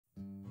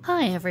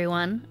Hi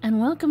everyone,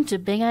 and welcome to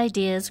Big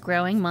Ideas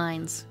Growing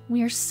Minds.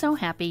 We are so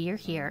happy you're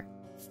here.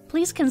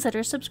 Please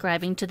consider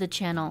subscribing to the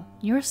channel.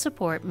 Your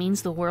support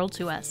means the world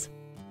to us.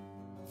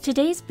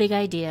 Today's big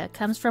idea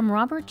comes from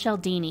Robert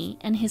Cialdini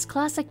and his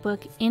classic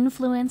book,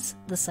 Influence,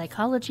 the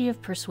Psychology of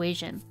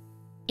Persuasion.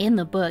 In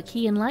the book,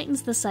 he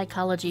enlightens the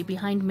psychology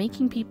behind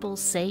making people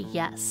say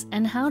yes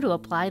and how to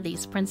apply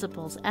these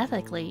principles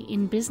ethically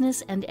in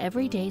business and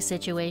everyday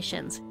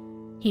situations.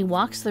 He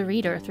walks the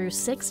reader through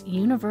 6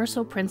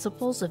 universal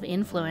principles of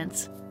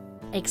influence,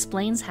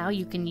 explains how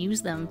you can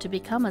use them to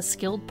become a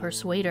skilled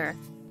persuader,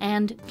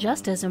 and,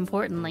 just as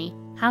importantly,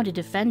 how to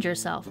defend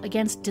yourself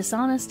against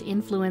dishonest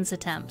influence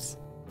attempts.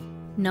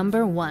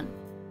 Number 1.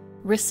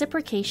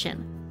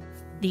 Reciprocation,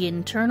 the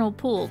internal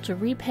pull to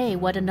repay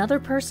what another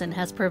person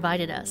has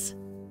provided us.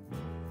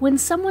 When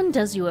someone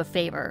does you a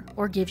favor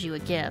or gives you a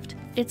gift,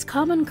 it's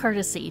common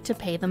courtesy to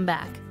pay them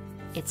back.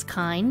 It's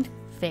kind,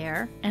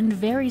 fair, and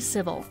very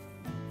civil.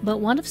 But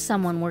what if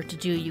someone were to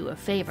do you a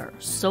favor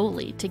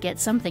solely to get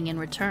something in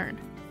return?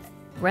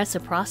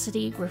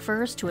 Reciprocity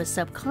refers to a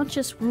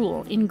subconscious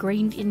rule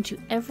ingrained into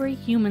every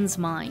human's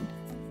mind.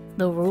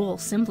 The rule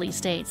simply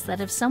states that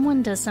if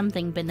someone does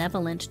something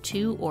benevolent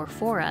to or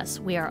for us,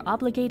 we are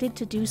obligated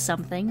to do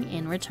something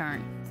in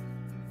return.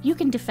 You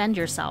can defend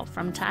yourself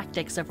from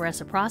tactics of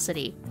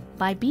reciprocity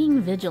by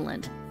being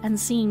vigilant and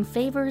seeing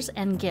favors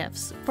and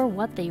gifts for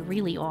what they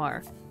really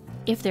are.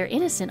 If they're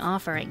innocent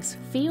offerings,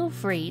 feel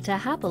free to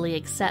happily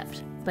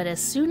accept, but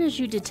as soon as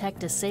you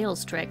detect a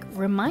sales trick,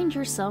 remind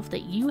yourself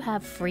that you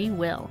have free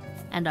will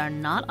and are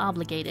not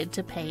obligated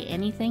to pay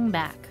anything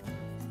back.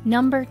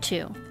 Number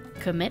 2.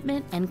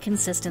 Commitment and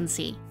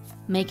consistency.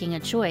 Making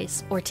a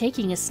choice or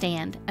taking a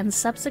stand and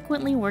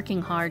subsequently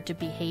working hard to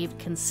behave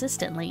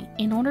consistently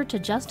in order to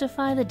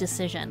justify the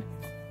decision.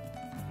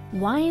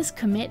 Why is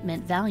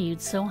commitment valued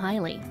so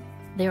highly?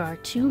 There are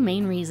 2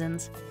 main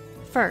reasons.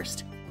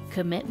 First,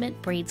 commitment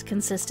breeds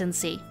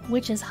consistency,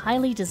 which is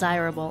highly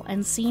desirable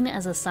and seen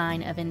as a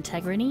sign of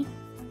integrity,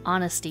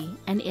 honesty,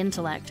 and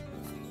intellect.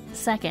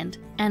 Second,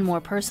 and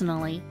more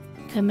personally,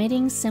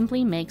 committing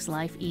simply makes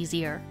life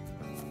easier.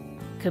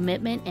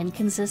 Commitment and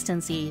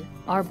consistency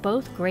are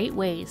both great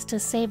ways to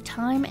save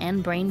time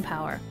and brain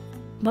power.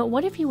 But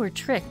what if you were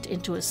tricked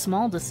into a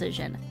small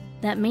decision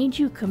that made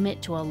you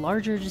commit to a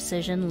larger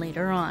decision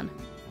later on?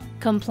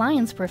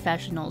 Compliance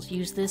professionals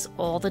use this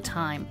all the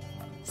time.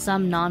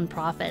 Some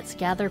nonprofits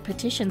gather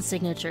petition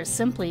signatures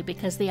simply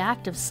because the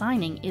act of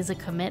signing is a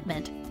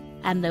commitment,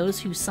 and those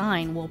who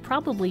sign will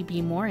probably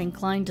be more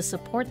inclined to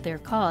support their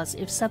cause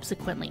if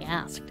subsequently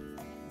asked.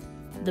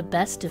 The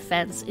best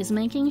defense is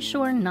making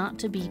sure not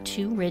to be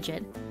too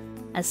rigid.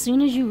 As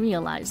soon as you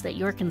realize that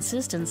your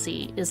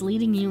consistency is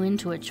leading you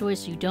into a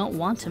choice you don't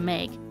want to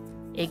make,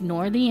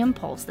 ignore the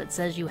impulse that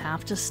says you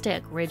have to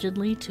stick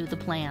rigidly to the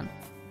plan.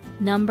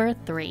 Number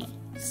 3.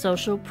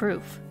 Social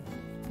proof.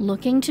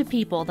 Looking to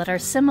people that are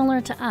similar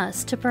to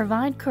us to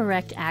provide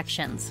correct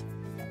actions.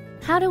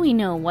 How do we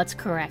know what's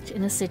correct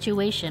in a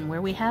situation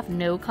where we have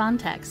no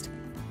context?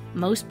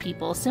 Most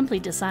people simply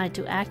decide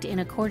to act in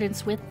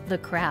accordance with the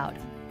crowd.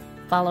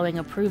 Following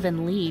a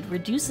proven lead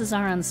reduces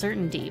our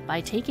uncertainty by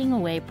taking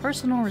away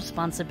personal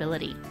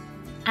responsibility.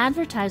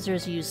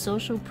 Advertisers use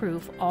social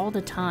proof all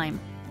the time,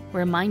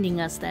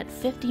 reminding us that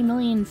 50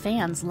 million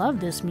fans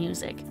love this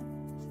music.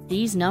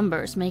 These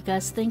numbers make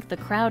us think the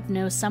crowd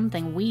knows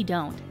something we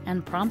don't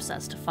and prompts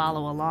us to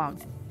follow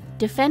along.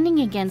 Defending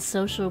against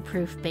social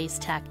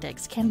proof-based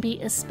tactics can be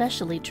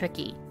especially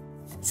tricky.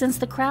 Since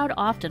the crowd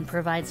often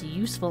provides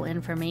useful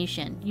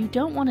information, you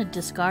don't want to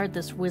discard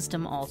this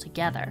wisdom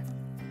altogether.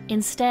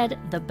 Instead,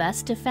 the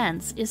best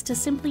defense is to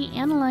simply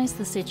analyze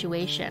the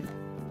situation.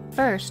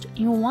 First,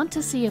 you'll want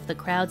to see if the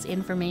crowd's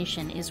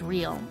information is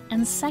real,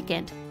 and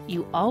second,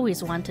 you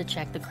always want to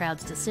check the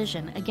crowd's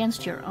decision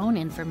against your own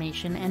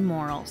information and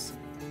morals.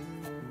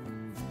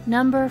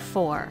 Number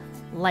 4.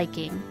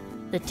 Liking,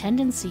 the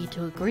tendency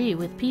to agree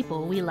with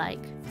people we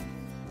like.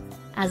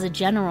 As a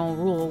general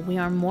rule, we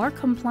are more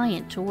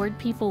compliant toward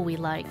people we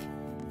like.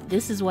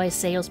 This is why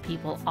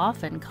salespeople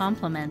often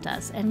compliment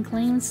us and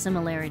claim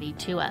similarity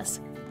to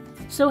us.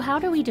 So how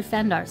do we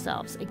defend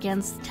ourselves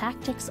against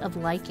tactics of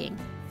liking?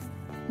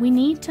 We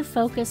need to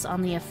focus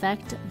on the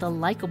effect the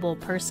likable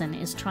person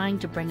is trying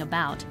to bring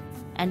about,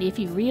 and if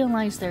you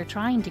realize they're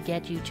trying to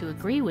get you to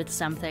agree with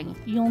something,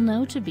 you'll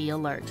know to be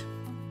alert.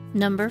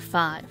 Number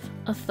 5.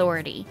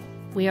 Authority.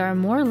 We are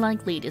more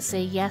likely to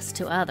say yes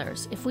to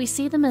others if we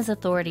see them as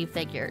authority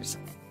figures.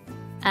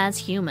 As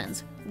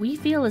humans, we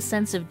feel a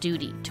sense of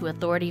duty to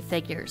authority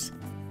figures.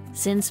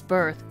 Since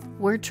birth,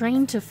 we're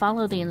trained to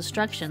follow the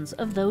instructions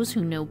of those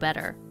who know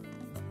better.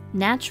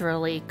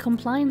 Naturally,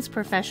 compliance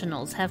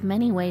professionals have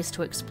many ways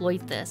to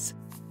exploit this.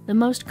 The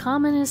most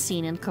common is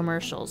seen in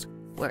commercials,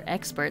 where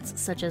experts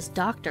such as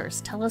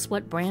doctors tell us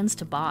what brands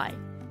to buy.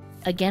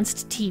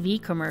 Against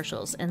TV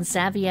commercials and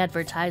savvy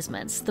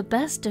advertisements, the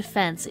best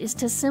defense is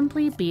to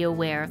simply be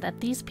aware that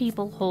these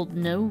people hold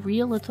no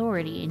real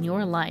authority in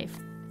your life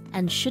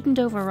and shouldn't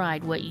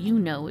override what you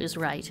know is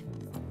right.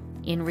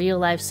 In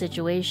real-life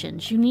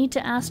situations, you need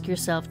to ask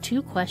yourself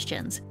 2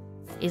 questions.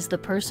 Is the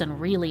person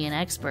really an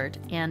expert?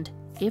 And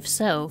if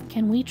so,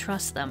 can we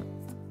trust them?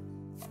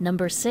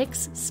 Number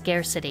 6,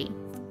 scarcity.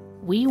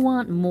 We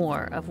want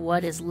more of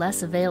what is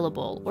less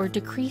available or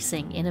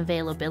decreasing in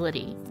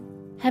availability.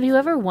 Have you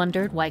ever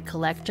wondered why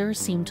collectors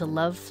seem to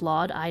love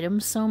flawed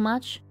items so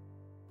much?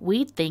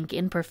 We'd think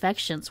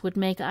imperfections would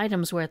make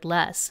items worth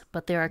less,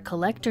 but they're a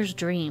collector's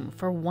dream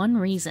for one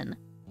reason: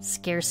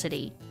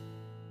 scarcity.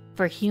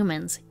 For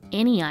humans,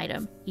 any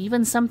item,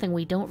 even something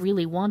we don't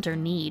really want or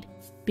need,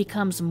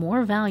 becomes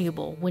more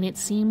valuable when it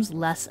seems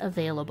less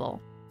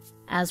available.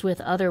 As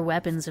with other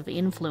weapons of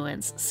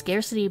influence,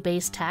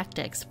 scarcity-based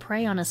tactics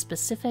prey on a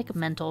specific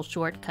mental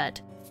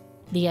shortcut: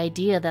 the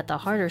idea that the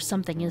harder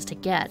something is to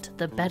get,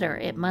 the better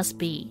it must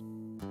be.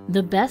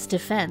 The best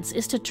defense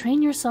is to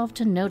train yourself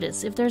to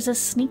notice if there's a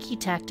sneaky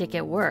tactic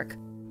at work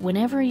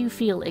whenever you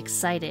feel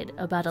excited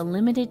about a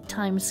limited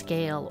time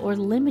scale or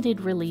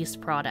limited release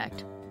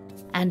product.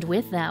 And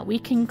with that, we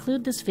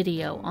conclude this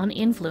video on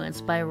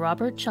Influence by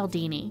Robert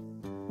Cialdini.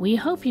 We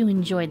hope you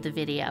enjoyed the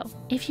video.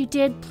 If you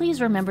did,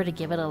 please remember to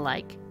give it a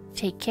like.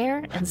 Take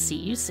care and see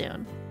you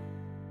soon.